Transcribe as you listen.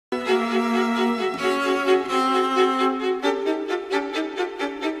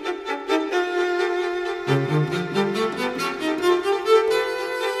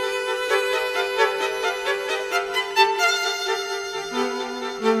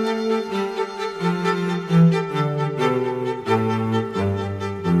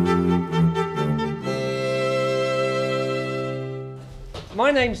My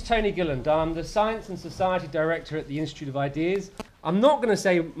name's Tony Gilland. I'm the Science and Society Director at the Institute of Ideas. I'm not going to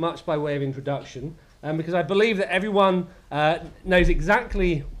say much by way of introduction because I believe that everyone knows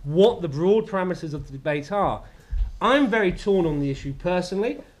exactly what the broad parameters of the debate are. I'm very torn on the issue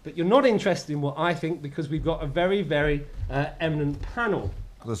personally, but you're not interested in what I think because we've got a very, very eminent panel.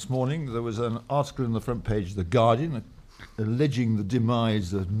 This morning there was an article in the front page of The Guardian alleging the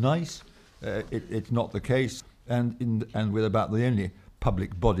demise of NICE. It's not the case, and we're about the only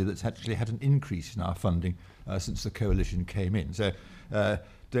public body that's actually had an increase in our funding since the coalition came in. So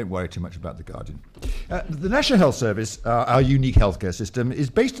don't worry too much about The Guardian. The National Health Service, our unique healthcare system,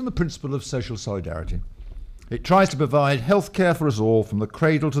 is based on the principle of social solidarity. It tries to provide healthcare for us all from the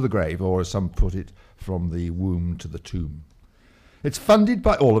cradle to the grave, or as some put it, from the womb to the tomb. It's funded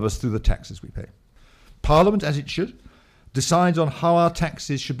by all of us through the taxes we pay. Parliament, as it should, decides on how our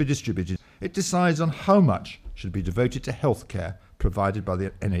taxes should be distributed. It decides on how much should be devoted to healthcare provided by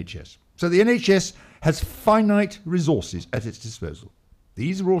the NHS. So the NHS has finite resources at its disposal.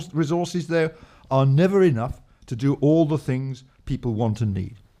 These resources, though, are never enough to do all the things people want and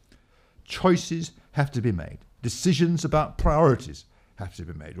need. Choices have to be made. Decisions about priorities have to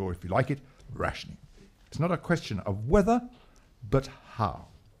be made, or if you like it, rationing. It's not a question of whether, but how.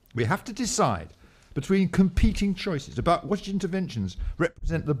 We have to decide between competing choices about which interventions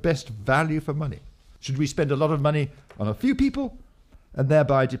represent the best value for money. Should we spend a lot of money on a few people and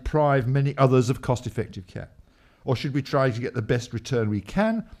thereby deprive many others of cost-effective care? Or should we try to get the best return we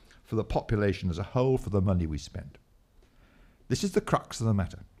can for the population as a whole for the money we spend? This is the crux of the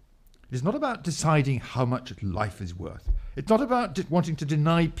matter. It is not about deciding how much life is worth. It's not about wanting to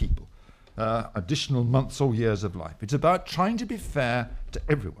deny people additional months or years of life. It's about trying to be fair to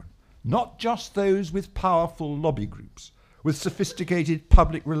everyone, not just those with powerful lobby groups, with sophisticated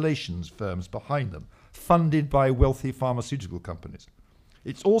public relations firms behind them, funded by wealthy pharmaceutical companies.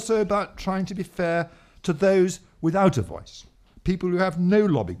 It's also about trying to be fair to those without a voice, people who have no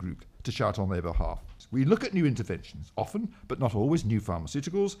lobby group to shout on their behalf. We look at new interventions, often, but not always, new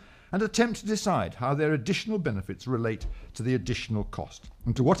pharmaceuticals, and attempt to decide how their additional benefits relate to the additional cost,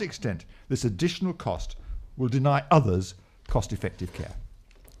 and to what extent this additional cost will deny others cost-effective care.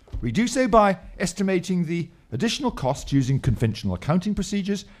 We do so by estimating the additional cost using conventional accounting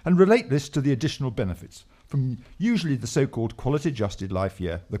procedures and relate this to the additional benefits from usually the so-called quality-adjusted life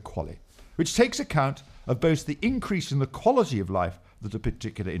year, the QALY, which takes account of both the increase in the quality of life that a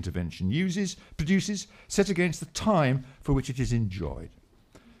particular intervention produces, set against the time for which it is enjoyed.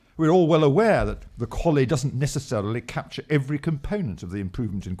 We're all well aware that the QALY doesn't necessarily capture every component of the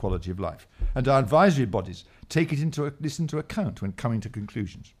improvement in quality of life, and our advisory bodies take this into account when coming to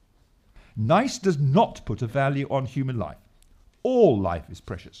conclusions. NICE does not put a value on human life. All life is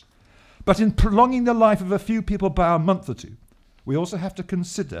precious. But in prolonging the life of a few people by a month or two, we also have to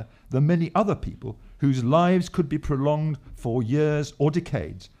consider the many other people whose lives could be prolonged for years or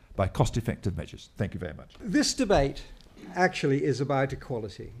decades by cost-effective measures. Thank you very much. This debate actually is about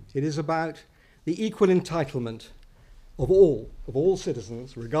equality. It is about the equal entitlement of all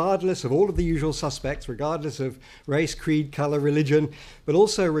citizens, regardless of all of the usual suspects, regardless of race, creed, colour, religion, but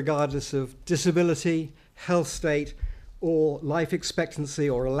also regardless of disability, health state, or life expectancy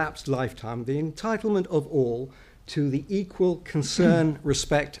or elapsed lifetime, the entitlement of all to the equal concern,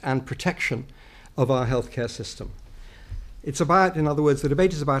 respect, and protection of our healthcare system. It's about, in other words, the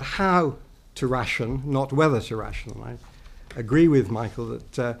debate is about how to ration, not whether to ration. I agree with Michael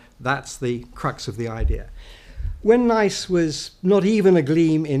that that's the crux of the idea. When NICE was not even a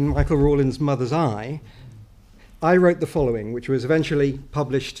gleam in Michael Rawlins' mother's eye, I wrote the following, which was eventually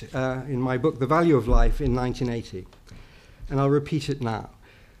published in my book, The Value of Life, in 1980. And I'll repeat it now.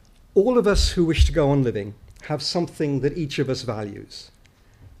 All of us who wish to go on living have something that each of us values.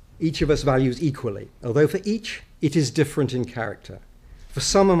 Each of us values equally, although for each it is different in character. For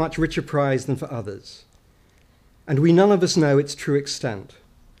some a much richer prize than for others. And we none of us know its true extent.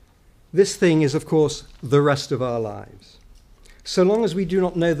 This thing is, of course, the rest of our lives. So long as we do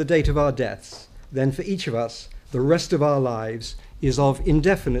not know the date of our deaths, then for each of us, the rest of our lives is of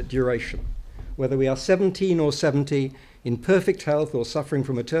indefinite duration. Whether we are 17 or 70, in perfect health or suffering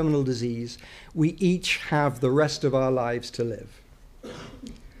from a terminal disease, we each have the rest of our lives to live.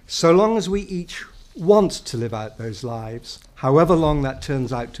 So long as we each want to live out those lives, however long that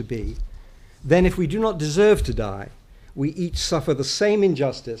turns out to be, then if we do not deserve to die, we each suffer the same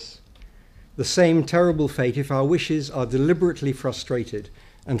injustice, the same terrible fate if our wishes are deliberately frustrated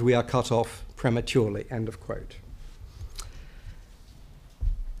and we are cut off prematurely. End of quote.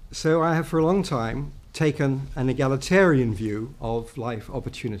 So I have for a long time taken an egalitarian view of life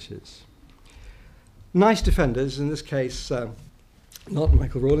opportunities. Nice defenders, in this case, not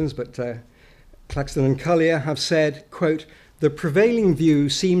Michael Rawlins, but Claxton and Collier, have said, quote, "The prevailing view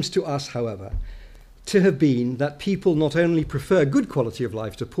seems to us, however, to have been that people not only prefer good quality of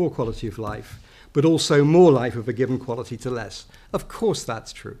life to poor quality of life, but also more life of a given quality to less." Of course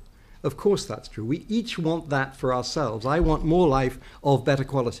that's true. Of course that's true. We each want that for ourselves. I want more life of better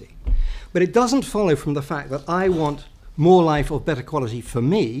quality. But it doesn't follow from the fact that I want more life of better quality for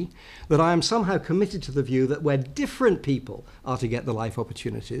me, that I am somehow committed to the view that where different people are to get the life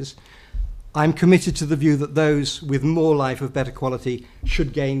opportunities, I'm committed to the view that those with more life of better quality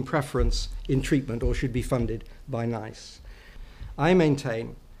should gain preference in treatment or should be funded by NICE. I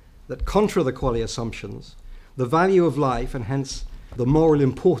maintain that contra the qualia assumptions, the value of life, and hence the moral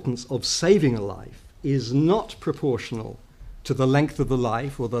importance of saving a life, is not proportional to the length of the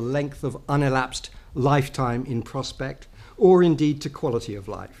life or the length of unelapsed lifetime in prospect, or indeed to quality of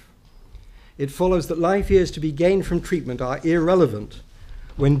life. It follows that life years to be gained from treatment are irrelevant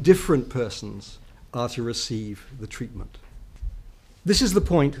when different persons are to receive the treatment. This is the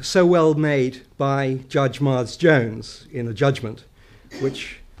point so well made by Judge Mards Jones in a judgment,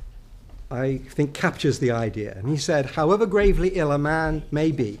 which I think captures the idea. And he said, however gravely ill a man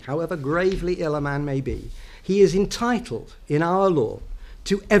may be, he is entitled in our law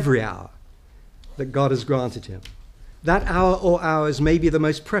to every hour that God has granted him. That hour or hours may be the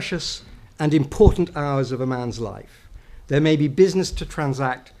most precious and important hours of a man's life. There may be business to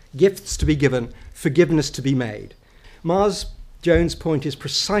transact, gifts to be given, forgiveness to be made. Mards Jones' point is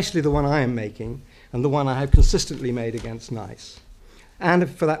precisely the one I am making, and the one I have consistently made against NICE. And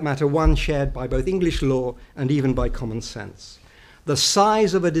for that matter, one shared by both English law and even by common sense. The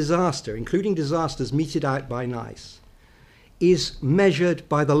size of a disaster, including disasters meted out by NICE, is measured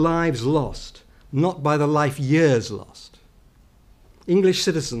by the lives lost, not by the life years lost. English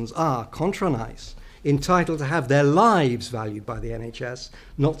citizens are, contra NICE, entitled to have their lives valued by the NHS,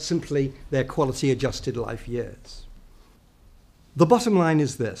 not simply their quality-adjusted life years. The bottom line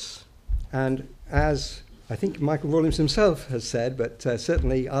is this, and as I think Michael Rawlins himself has said, but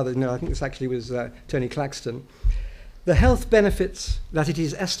certainly others, no, I think this actually was Tony Claxton, the health benefits that it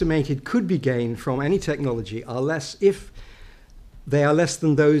is estimated could be gained from any technology are less if they are less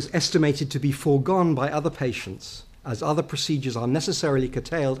than those estimated to be foregone by other patients, as other procedures are necessarily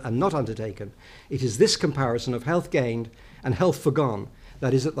curtailed and not undertaken. It is this comparison of health gained and health forgone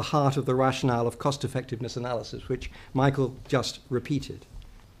that is at the heart of the rationale of cost-effectiveness analysis, which Michael just repeated.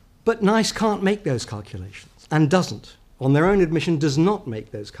 But NICE can't make those calculations, and doesn't. On their own admission, does not make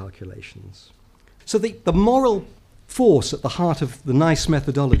those calculations. So the moral force at the heart of the NICE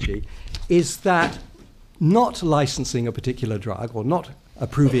methodology is that not licensing a particular drug, or not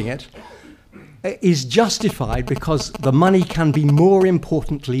approving it, is justified because the money can be more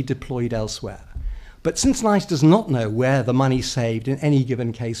importantly deployed elsewhere. But since NICE does not know where the money saved in any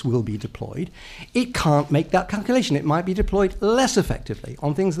given case will be deployed, it can't make that calculation. It might be deployed less effectively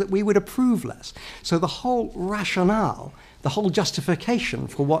on things that we would approve less. So the whole rationale, the whole justification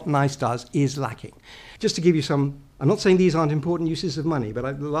for what NICE does is lacking. Just to give you some, I'm not saying these aren't important uses of money,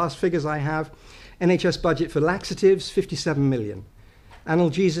 but the last figures I have, NHS budget for laxatives, 57 million.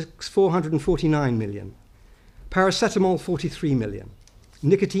 Analgesics, 449 million. Paracetamol, 43 million.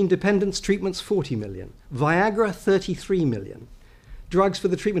 Nicotine dependence treatments, 40 million. Viagra, 33 million. Drugs for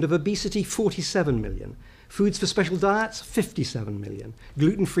the treatment of obesity, 47 million. Foods for special diets, 57 million.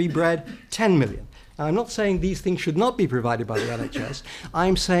 Gluten-free bread, 10 million. Now, I'm not saying these things should not be provided by the NHS.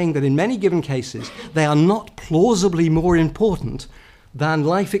 I'm saying that in many given cases, they are not plausibly more important than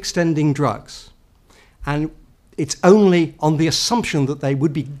life-extending drugs. And it's only on the assumption that they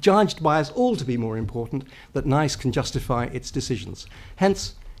would be judged by us all to be more important that NICE can justify its decisions.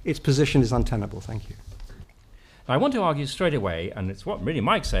 Hence, its position is untenable. Thank you. I want to argue straight away, and it's what really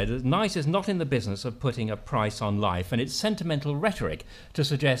Mike said, that NICE is not in the business of putting a price on life, and it's sentimental rhetoric to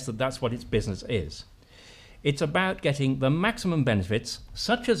suggest that that's what its business is. It's about getting the maximum benefits,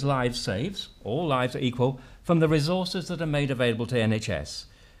 such as lives saves, all lives are equal, from the resources that are made available to NHS.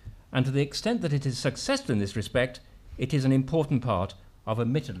 And to the extent that it is successful in this respect, it is an important part of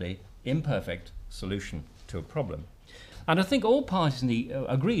admittedly imperfect solution to a problem. And I think all parties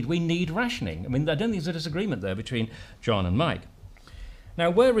agreed we need rationing. I mean, I don't think there's a disagreement there between John and Mike. Now,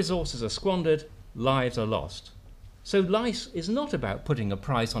 where resources are squandered, lives are lost. So NICE is not about putting a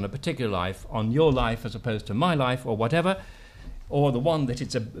price on a particular life, on your life as opposed to my life or whatever, or the one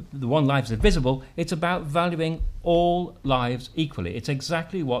life is visible. It's about valuing all lives equally. It's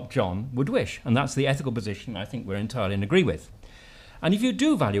exactly what John would wish, and that's the ethical position I think we're entirely in agree with. And if you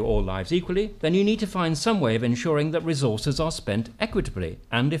do value all lives equally, then you need to find some way of ensuring that resources are spent equitably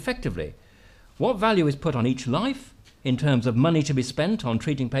and effectively. What value is put on each life in terms of money to be spent on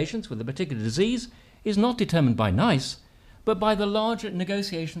treating patients with a particular disease is not determined by NICE, but by the larger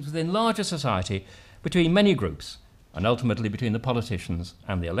negotiations within larger society between many groups, and ultimately between the politicians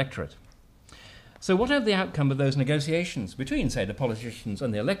and the electorate. So whatever the outcome of those negotiations between, say, the politicians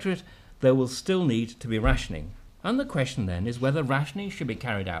and the electorate, there will still need to be rationing. And the question then is whether rationing should be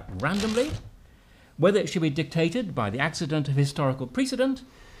carried out randomly, whether it should be dictated by the accident of historical precedent,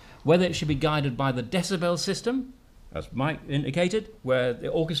 whether it should be guided by the decibel system, as Mike indicated, where they're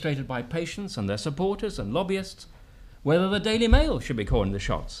orchestrated by patients and their supporters and lobbyists, whether the Daily Mail should be calling the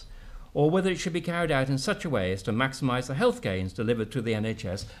shots, or whether it should be carried out in such a way as to maximise the health gains delivered to the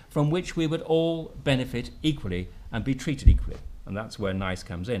NHS, from which we would all benefit equally and be treated equally. And that's where NICE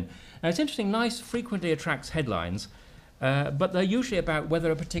comes in. Now, it's interesting, NICE frequently attracts headlines, but they're usually about whether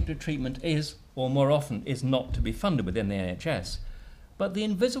a particular treatment is, or more often, is not to be funded within the NHS. But the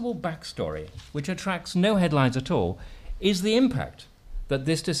invisible backstory, which attracts no headlines at all, is the impact that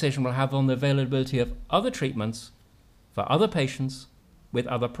this decision will have on the availability of other treatments for other patients with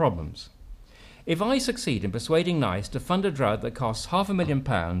other problems. If I succeed in persuading NICE to fund a drug that costs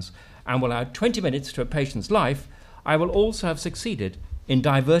 £500,000 and will add 20 minutes to a patient's life, I will also have succeeded in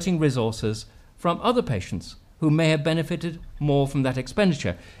diverting resources from other patients who may have benefited more from that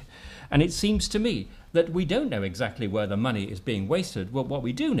expenditure. And it seems to me that we don't know exactly where the money is being wasted. Well, what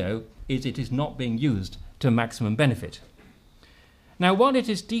we do know is it is not being used to maximum benefit. Now, while it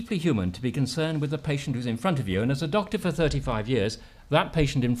is deeply human to be concerned with the patient who's in front of you, and as a doctor for 35 years, that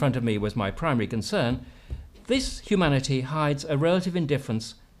patient in front of me was my primary concern, this humanity hides a relative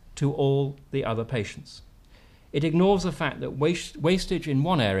indifference to all the other patients. It ignores the fact that wastage in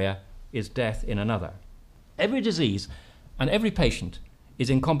one area is death in another. Every disease and every patient is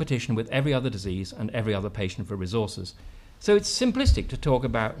in competition with every other disease and every other patient for resources. So it's simplistic to talk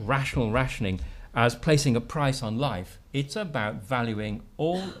about rational rationing as placing a price on life. It's about valuing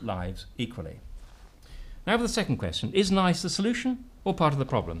all lives equally. Now for the second question, is NICE the solution or part of the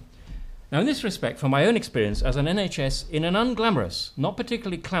problem? Now in this respect, from my own experience as an NHS in an unglamorous, not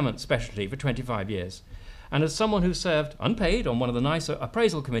particularly clamant specialty for 25 years, and as someone who served unpaid on one of the NICE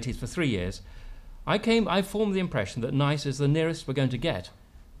appraisal committees for 3 years, I formed the impression that NICE is the nearest we're going to get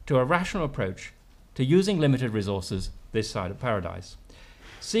to a rational approach to using limited resources this side of paradise.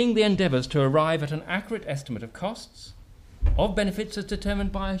 Seeing the endeavours to arrive at an accurate estimate of costs, of benefits as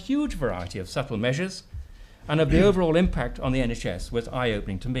determined by a huge variety of subtle measures, and of the overall impact on the NHS was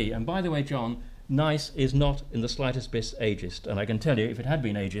eye-opening to me. And by the way, John, NICE is not in the slightest bit ageist, and I can tell you if it had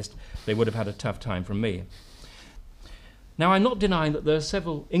been ageist, they would have had a tough time from me. Now, I'm not denying that there are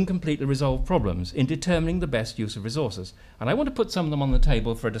several incompletely resolved problems in determining the best use of resources, and I want to put some of them on the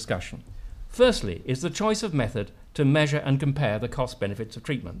table for a discussion. Firstly, is the choice of method to measure and compare the cost benefits of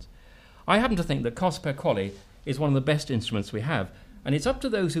treatment. I happen to think that cost per quality is one of the best instruments we have, and it's up to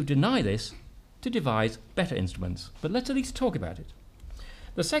those who deny this to devise better instruments. But let's at least talk about it.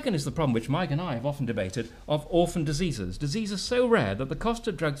 The second is the problem which Mike and I have often debated of orphan diseases. Diseases so rare that the cost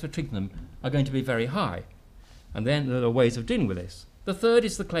of drugs for treating them are going to be very high. And then there are ways of dealing with this. The third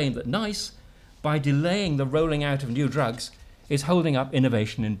is the claim that NICE, by delaying the rolling out of new drugs, is holding up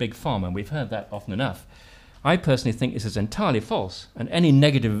innovation in big pharma, and we've heard that often enough. I personally think this is entirely false, and any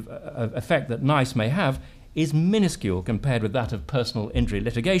negative effect that NICE may have is minuscule compared with that of personal injury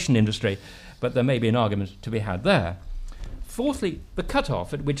litigation industry, but there may be an argument to be had there. Fourthly, the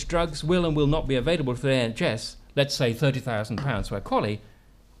cut-off at which drugs will and will not be available for the NHS, let's say £30,000 per quality,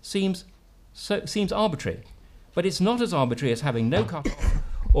 seems arbitrary. But it's not as arbitrary as having no cut-off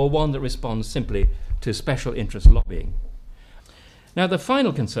or one that responds simply to special interest lobbying. Now, the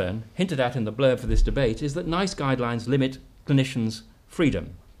final concern, hinted at in the blurb for this debate, is that NICE guidelines limit clinicians'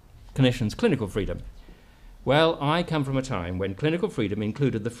 freedom, clinicians' clinical freedom. Well, I come from a time when clinical freedom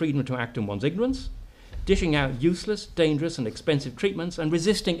included the freedom to act in one's ignorance, dishing out useless, dangerous and expensive treatments, and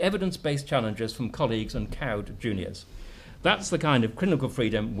resisting evidence-based challenges from colleagues and cowed juniors. That's the kind of clinical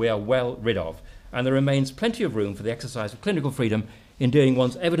freedom we are well rid of, and there remains plenty of room for the exercise of clinical freedom in doing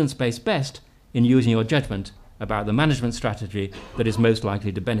one's evidence-based best in using your judgment about the management strategy that is most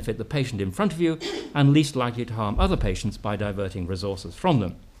likely to benefit the patient in front of you and least likely to harm other patients by diverting resources from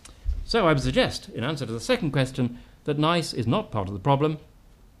them. So I would suggest, in answer to the second question, that NICE is not part of the problem,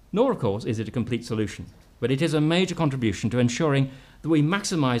 nor, of course, is it a complete solution, but it is a major contribution to ensuring that we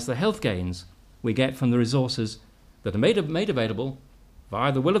maximise the health gains we get from the resources that are made available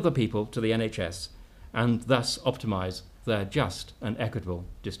via the will of the people to the NHS, and thus optimise their just and equitable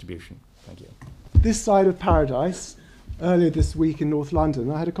distribution. Thank you. This side of paradise, earlier this week in North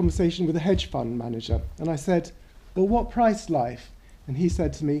London. I had a conversation with a hedge fund manager, and I said, well, what price life? And he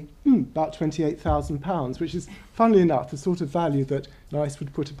said to me, about £28,000, which is, funnily enough, the sort of value that NICE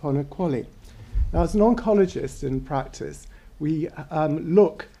would put upon a QALY. Now, as an oncologist in practice, we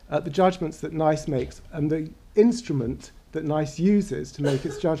look at the judgments that NICE makes and the instrument that NICE uses to make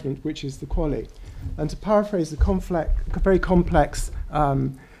its judgment, which is the QALY. And to paraphrase a very complex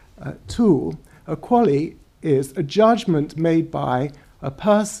tool, a QALY is a judgment made by a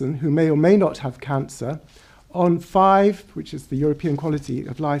person who may or may not have cancer on 5, which is the European Quality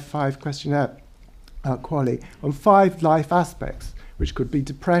of Life 5 questionnaire QALY, on 5 life aspects, which could be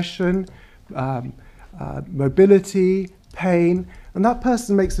depression, mobility, pain, and that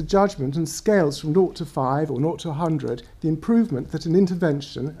person makes a judgment and scales from 0 to 5 or 0 to 100 the improvement that an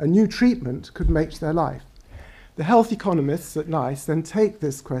intervention, a new treatment, could make to their life. The health economists at NICE then take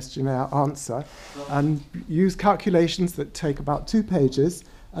this questionnaire answer and use calculations that take about 2 pages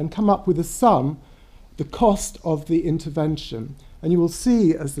and come up with a sum, the cost of the intervention. And you will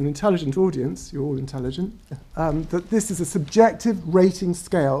see, as an intelligent audience, you're all intelligent, that this is a subjective rating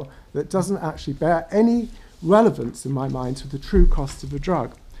scale that doesn't actually bear any relevance, in my mind, to the true cost of a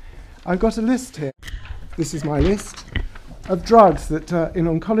drug. I've got a list here. This is my list of drugs that in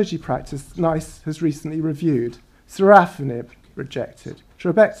oncology practice NICE has recently reviewed. Sorafenib, rejected.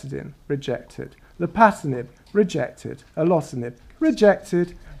 Trabectedin, rejected. Lapatinib, rejected. Alotinib,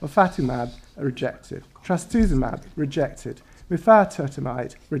 rejected. Ofatumab, rejected. Trastuzumab, rejected.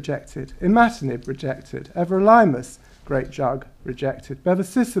 Mifetirtamide, rejected. Imatinib, rejected. Everolimus, great drug, rejected.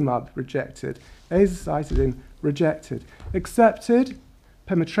 Bevacizumab, rejected. Azacitidine, rejected. Accepted,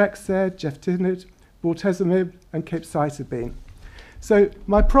 pemetrexed, geftinib, bortezomib, and capecitabine. So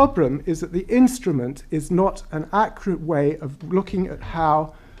my problem is that the instrument is not an accurate way of looking at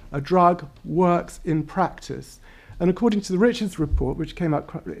how a drug works in practice. And according to the Richards report, which came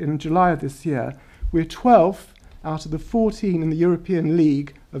out in July of this year, we're 12th out of the 14 in the European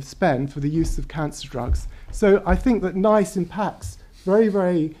League of spend for the use of cancer drugs. So I think that NICE impacts very,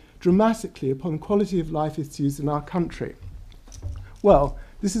 very dramatically upon quality of life issues in our country. Well,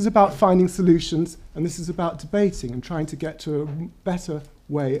 this is about finding solutions, and this is about debating and trying to get to a better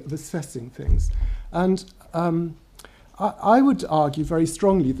way of assessing things. And I would argue very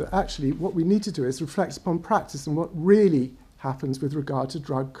strongly that actually what we need to do is reflect upon practice and what really happens with regard to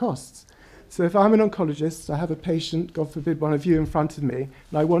drug costs. So if I'm an oncologist, I have a patient, God forbid one of you in front of me,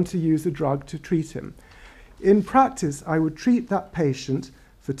 and I want to use a drug to treat him. In practice, I would treat that patient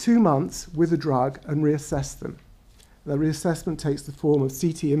for 2 months with a drug and reassess them. The reassessment takes the form of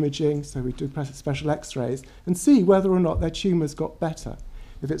CT imaging, so we do special x-rays, and see whether or not their tumours got better.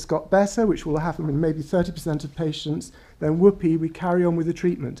 If it's got better, which will happen in maybe 30% of patients, then whoopee, we carry on with the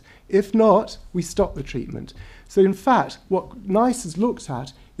treatment. If not, we stop the treatment. So in fact, what NICE has looked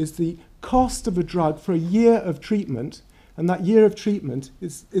at is the cost of a drug for a year of treatment, and that year of treatment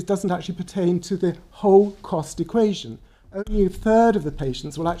doesn't actually pertain to the whole cost equation. Only 1/3 of the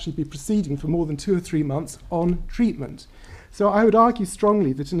patients will actually be proceeding for more than 2 or 3 months on treatment. So I would argue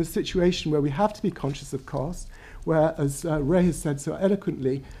strongly that in a situation where we have to be conscious of cost, where, as Ray has said so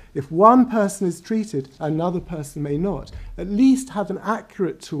eloquently, if one person is treated, another person may not, at least have an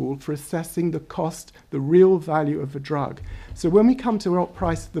accurate tool for assessing the cost, the real value of a drug. So when we come to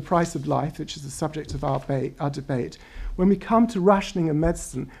the price of life, which is the subject of our debate, when we come to rationing and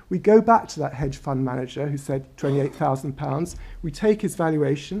medicine, we go back to that hedge fund manager who said £28,000. We take his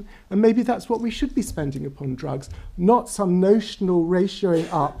valuation, and maybe that's what we should be spending upon drugs, not some notional ratioing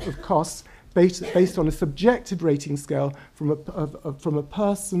up of costs based on a subjective rating scale from a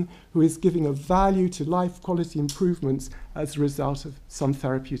person who is giving a value to life quality improvements as a result of some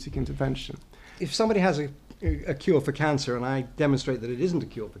therapeutic intervention. If somebody has a cure for cancer, and I demonstrate that it isn't a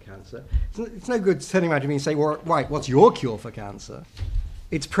cure for cancer, it's no good turning around to me and saying, well, right, what's your cure for cancer?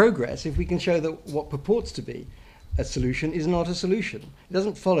 It's progress if we can show that what purports to be a solution is not a solution. It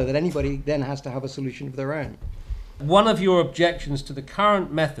doesn't follow that anybody then has to have a solution of their own. One of your objections to the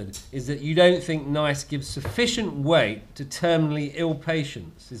current method is that you don't think NICE gives sufficient weight to terminally ill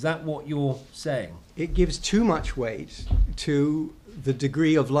patients. Is that what you're saying? It gives too much weight to the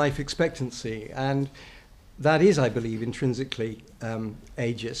degree of life expectancy, and that is, I believe, intrinsically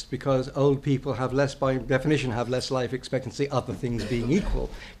ageist, because old people have less, by definition, have less life expectancy, other things being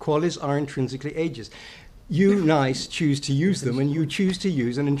equal. QALYs are intrinsically ageist. You, NICE, choose to use them, and you choose to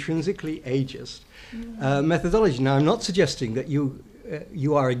use an intrinsically ageist methodology. Now, I'm not suggesting that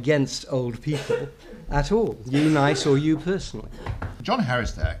you are against old people at all, you, NICE, or you personally. John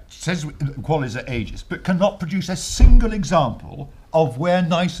Harris there says qualities are ageist, but cannot produce a single example of where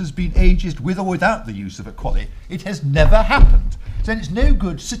nice has been ageist with or without the use of a quality. It has never happened. So it's no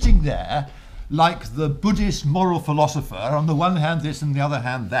good sitting there like the Buddhist moral philosopher, on the one hand this and the other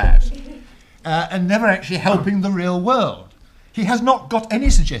hand that, and never actually helping the real world. He has not got any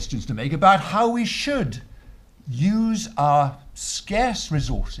suggestions to make about how we should use our scarce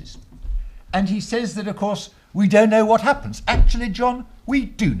resources. And he says that, of course, we don't know what happens. Actually, John, we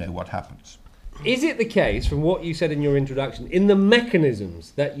do know what happens. Is it the case, from what you said in your introduction, in the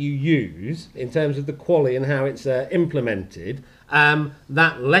mechanisms that you use in terms of the quality and how it's implemented,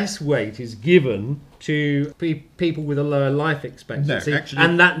 that less weight is given to people with a lower life expectancy, No, actually,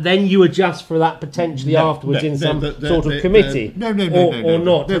 and that then you adjust for that potentially afterwards in some sort of committee? No, or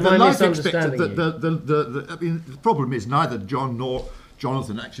not? The Am I life misunderstanding you? I mean, the problem is neither John nor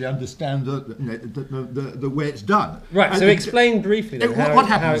Jonathan actually understand the way it's done. Right, so explain briefly then what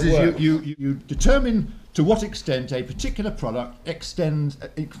happens is works. you determine to what extent a particular product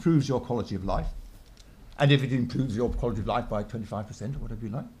improves your quality of life, and if it improves your quality of life by 25% or whatever you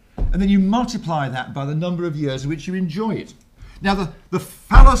like, and then you multiply that by the number of years in which you enjoy it. Now, the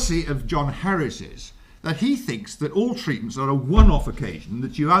fallacy of John Harris is that he thinks that all treatments are a one-off occasion,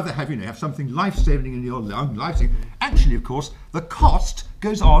 that you either have something life-saving in your lung, life-saving. Actually, of course, the cost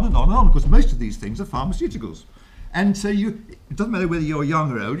goes on and on and on, because most of these things are pharmaceuticals. And so it doesn't matter whether you're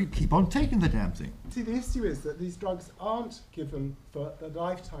young or old, you keep on taking the damn thing. See, the issue is that these drugs aren't given for the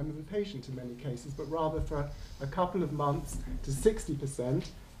lifetime of the patient in many cases, but rather for a couple of months to 60%,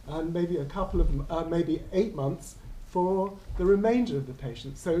 and maybe a couple of, maybe 8 months for the remainder of the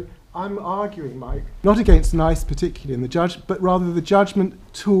patient. So I'm arguing, Mike, not against NICE particularly in the judge, but rather the judgment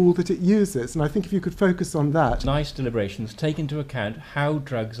tool that it uses. And I think if you could focus on that. NICE deliberations take into account how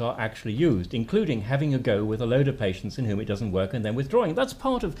drugs are actually used, including having a go with a load of patients in whom it doesn't work and then withdrawing. That's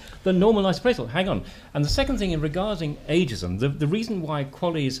part of the normal NICE appraisal. Hang on. And the second thing regarding ageism, the reason why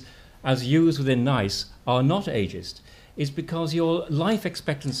qualities as used within NICE are not ageist is because your life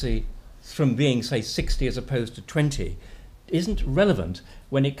expectancy from being, say, 60 as opposed to 20 isn't relevant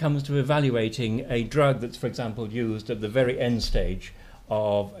when it comes to evaluating a drug that's, for example, used at the very end stage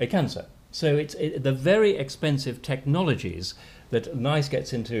of a cancer. So it's the very expensive technologies that NICE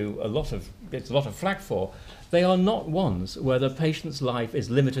gets into a lot of flack for. They are not ones where the patient's life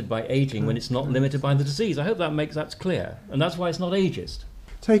is limited by aging when it's not limited by the disease. I hope that's clear, and that's why it's not ageist.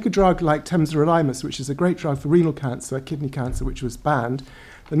 Take a drug like temsirolimus, which is a great drug for renal cancer, kidney cancer, which was banned.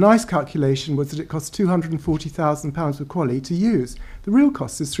 The NICE calculation was that it costs £240,000 per quality to use. The real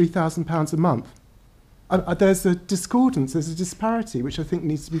cost is £3,000 a month. There's a discordance, there's a disparity, which I think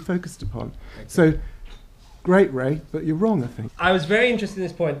needs to be focused upon. Okay. So, great, Ray, but you're wrong, I think. I was very interested in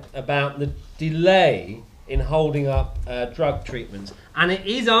this point about the delay in holding up drug treatments. And it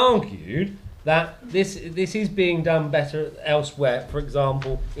is argued that this is being done better elsewhere, for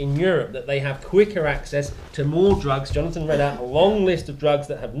example, in Europe, that they have quicker access to more drugs. Jonathan read out a long list of drugs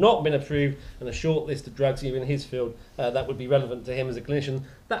that have not been approved and a short list of drugs, even in his field, that would be relevant to him as a clinician,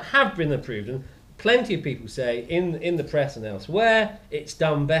 that have been approved. And plenty of people say in the press and elsewhere, it's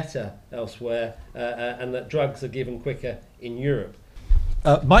done better elsewhere, and that drugs are given quicker in Europe.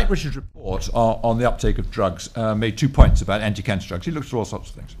 Mike Richards' report on the uptake of drugs made 2 points about anti-cancer drugs. He looked at all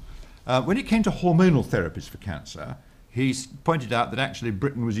sorts of things. When it came to hormonal therapies for cancer, he pointed out that actually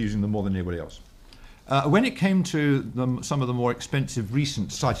Britain was using them more than anybody else. When it came to some of the more expensive recent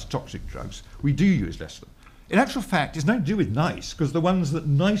cytotoxic drugs, we do use less of them. In actual fact, it's nothing to do with NICE, because the ones that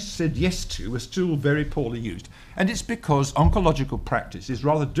NICE said yes to are still very poorly used. And it's because oncological practice is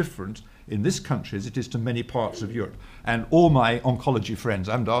rather different in this country as it is to many parts of Europe. And all my oncology friends,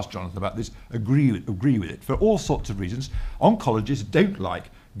 I haven't asked Jonathan about this, agree with it. For all sorts of reasons, oncologists don't like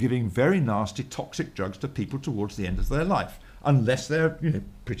giving very nasty toxic drugs to people towards the end of their life, unless they're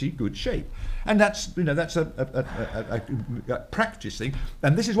pretty good shape. And that's a practice thing.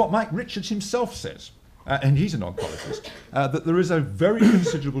 And this is what Mike Richards himself says, and he's an oncologist, that there is a very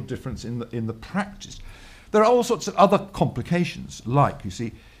considerable difference in the practice. There are all sorts of other complications, like, you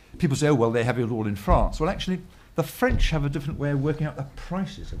see, people say, oh, well, they have it all in France. Well, actually, the French have a different way of working out the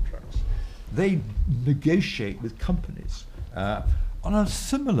prices of drugs. They negotiate with companies on a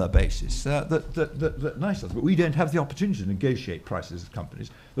similar basis that NICE does, but we don't have the opportunity to negotiate prices with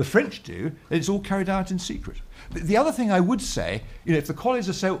companies. The French do, and it's all carried out in secret. But the other thing I would say, if the qualities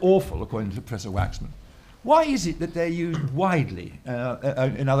are so awful, according to Professor Waxman, why is it that they're used widely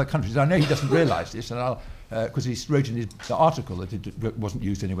in other countries? I know he doesn't realise this, and because he wrote in his article that it wasn't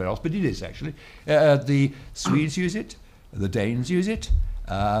used anywhere else, but it is actually. The Swedes use it, the Danes use it,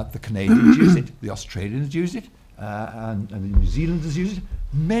 the Canadians use it, the Australians use it. and New Zealanders use it.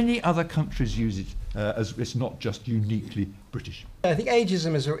 Many other countries use it, as it's not just uniquely British. I think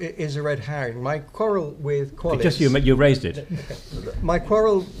ageism is a red herring. My quarrel with Qualis... Just you raised it. My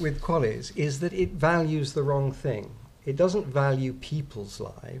quarrel with Qualis is that it values the wrong thing. It doesn't value people's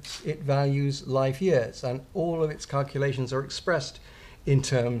lives, it values life years, and all of its calculations are expressed in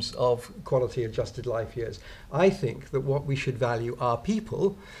terms of quality-adjusted life years. I think that what we should value are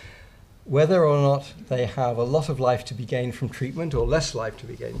people, whether or not they have a lot of life to be gained from treatment or less life to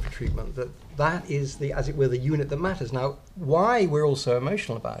be gained from treatment, that is, as it were, the unit that matters. Now, why we're all so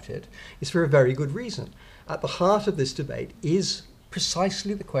emotional about it is for a very good reason. At the heart of this debate is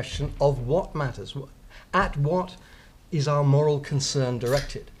precisely the question of what matters, at what is our moral concern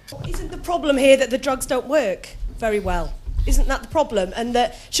directed. Isn't the problem here that the drugs don't work very well? Isn't that the problem? And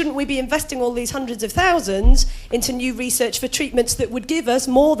that shouldn't we be investing all these hundreds of thousands into new research for treatments that would give us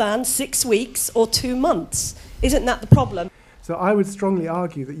more than 6 weeks or 2 months? Isn't that the problem? So I would strongly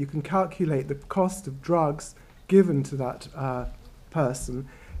argue that you can calculate the cost of drugs given to that person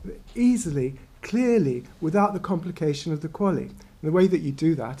easily, clearly, without the complication of the QALY. And the way that you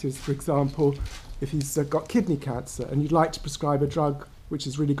do that is, for example, if he's got kidney cancer and you'd like to prescribe a drug which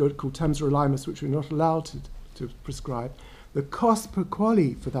is really good called temsirolimus, which we're not allowed to prescribe, the cost per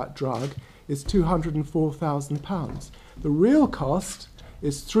QALY for that drug is £204,000. The real cost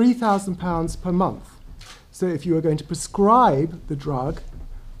is £3,000 per month. So if you are going to prescribe the drug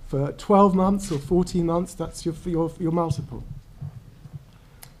for 12 months or 14 months, that's your multiple.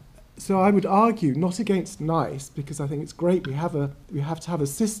 So I would argue not against NICE, because I think it's great we have to have a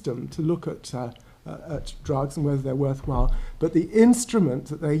system to look at drugs and whether they're worthwhile, but the instrument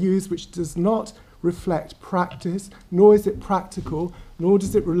that they use, which does not reflect practice, nor is it practical, nor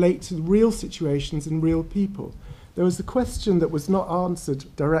does it relate to real situations and real people. There was a question that was not answered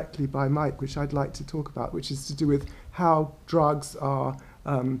directly by Mike, which I'd like to talk about, which is to do with how drugs are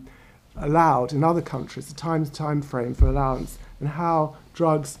allowed in other countries, the time frame for allowance, and how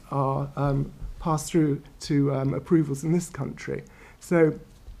drugs are passed through to approvals in this country. So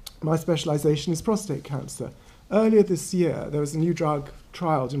my specialisation is prostate cancer. Earlier this year, there was a new drug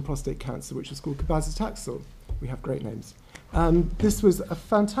trialled in prostate cancer, which was called cabazitaxel. We have great names. This was a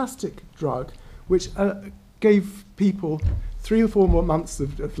fantastic drug, which gave people 3 or 4 more months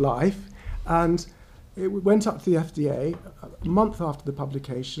of life, and it went up to the FDA a month after the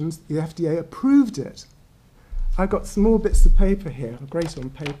publications. The FDA approved it. I've got some more bits of paper here, great on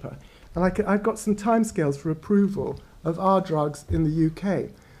paper, and I've got some timescales for approval of our drugs in the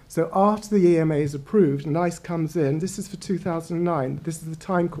UK. So after the EMA is approved, NICE comes in. This is for 2009. This is the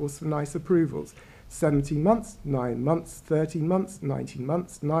time course for NICE approvals. 17 months, 9 months, 13 months, 19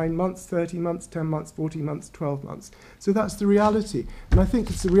 months, 9 months, 13 months, 10 months, 14 months, 12 months. So that's the reality. And I think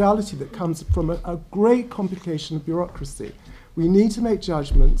it's a reality that comes from a great complication of bureaucracy. We need to make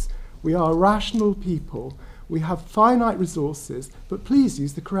judgments. We are rational people. We have finite resources, but please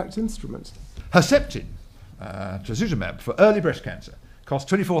use the correct instrument. Herceptin, trastuzumab, for early breast cancer,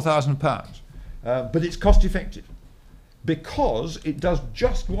 costs £24,000, but it's cost effective because it does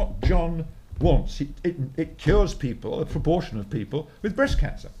just what John wants. It cures people, a proportion of people, with breast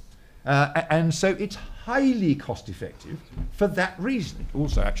cancer. And so it's highly cost effective for that reason. It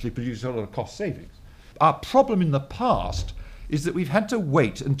also actually produces a lot of cost savings. Our problem in the past is that we've had to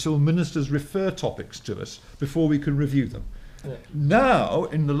wait until ministers refer topics to us before we can review them. Yeah. Now,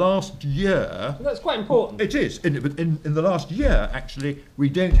 in the last year... Well, that's quite important. It is. In the last year, actually, we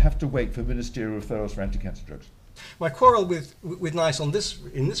don't have to wait for ministerial referrals for anti-cancer drugs. My quarrel with NICE in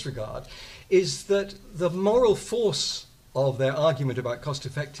this regard is that the moral force of their argument about cost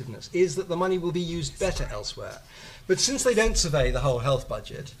effectiveness is that the money will be used better elsewhere. But since they don't survey the whole health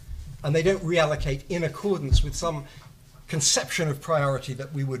budget and they don't reallocate in accordance with some conception of priority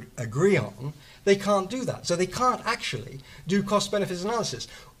that we would agree on, they can't do that. So they can't actually do cost-benefits analysis.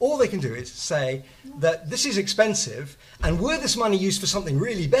 All they can do is say that this is expensive, and were this money used for something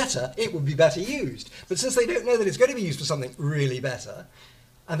really better, it would be better used. But since they don't know that it's going to be used for something really better,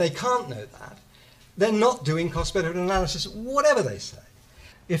 and they can't know that, they're not doing cost-benefit analysis, whatever they say.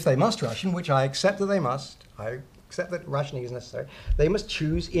 If they must ration, which I accept that they must, I accept that rationing is necessary, they must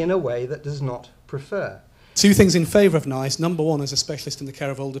choose in a way that does not prefer. 2 things in favour of NICE. Number 1, as a specialist in the care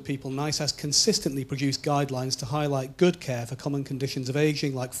of older people, NICE has consistently produced guidelines to highlight good care for common conditions of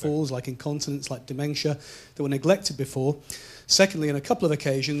ageing, like falls, like incontinence, like dementia, that were neglected before. Secondly, on a couple of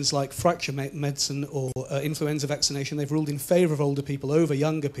occasions, like fracture medicine or influenza vaccination, they've ruled in favour of older people over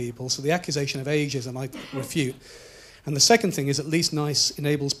younger people, so the accusation of ageism I refute. And the second thing is at least NICE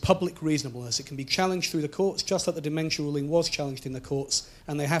enables public reasonableness. It can be challenged through the courts, just like the dementia ruling was challenged in the courts,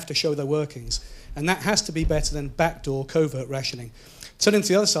 and they have to show their workings. And that has to be better than backdoor covert rationing. Turning to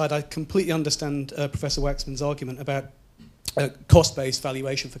the other side, I completely understand Professor Waxman's argument about cost-based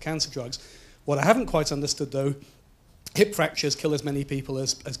valuation for cancer drugs. What I haven't quite understood, though, hip fractures kill as many people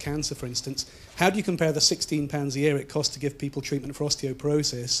as cancer, for instance. How do you compare the £16 a year it costs to give people treatment for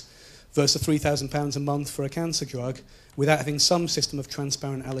osteoporosis versus £3,000 a month for a cancer drug without having some system of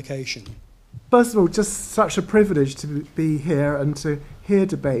transparent allocation? First of all, just such a privilege to be here and to hear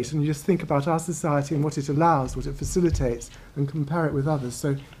debate, and you just think about our society and what it allows, what it facilitates, and compare it with others.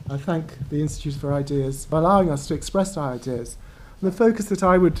 So I thank the Institute for Ideas for allowing us to express our ideas. And the focus that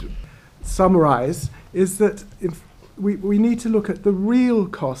I would summarise is that we need to look at the real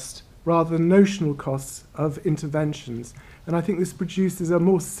cost rather than notional costs of interventions. And I think this produces a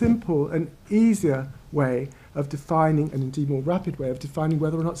more simple and easier way of defining, and indeed more rapid way of defining,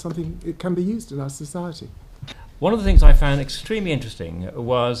 whether or not something it can be used in our society. One of the things I found extremely interesting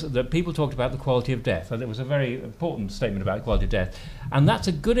was that people talked about the quality of death, and it was a very important statement about quality of death. And that's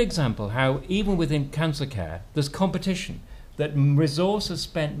a good example how even within cancer care there's competition, that resources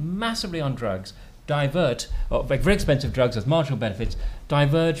spent massively on drugs divert, like very expensive drugs with marginal benefits,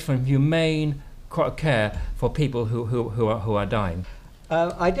 diverge from humane care for people who are dying.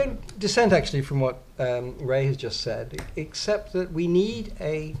 I don't dissent actually from what Ray has just said, except that we need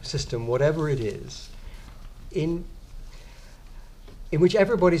a system, whatever it is, in which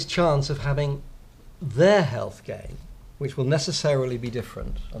everybody's chance of having their health gain, which will necessarily be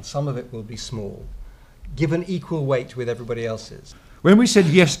different, and some of it will be small, given equal weight with everybody else's. When we said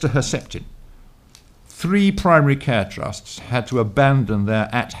yes to Herceptin, 3 primary care trusts had to abandon their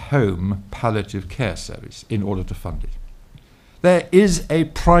at-home palliative care service in order to fund it. There is a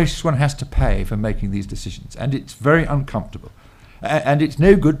price one has to pay for making these decisions, and it's very uncomfortable. And it's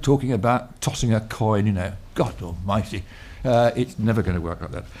no good talking about tossing a coin, you know. God almighty, it's never going to work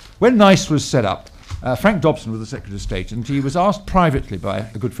like that. When NICE was set up, Frank Dobson was the Secretary of State, and he was asked privately by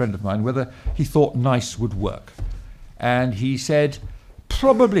a good friend of mine whether he thought NICE would work. And he said,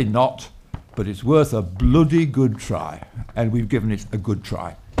 probably not, but it's worth a bloody good try. And we've given it a good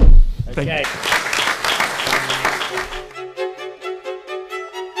try. Thank you.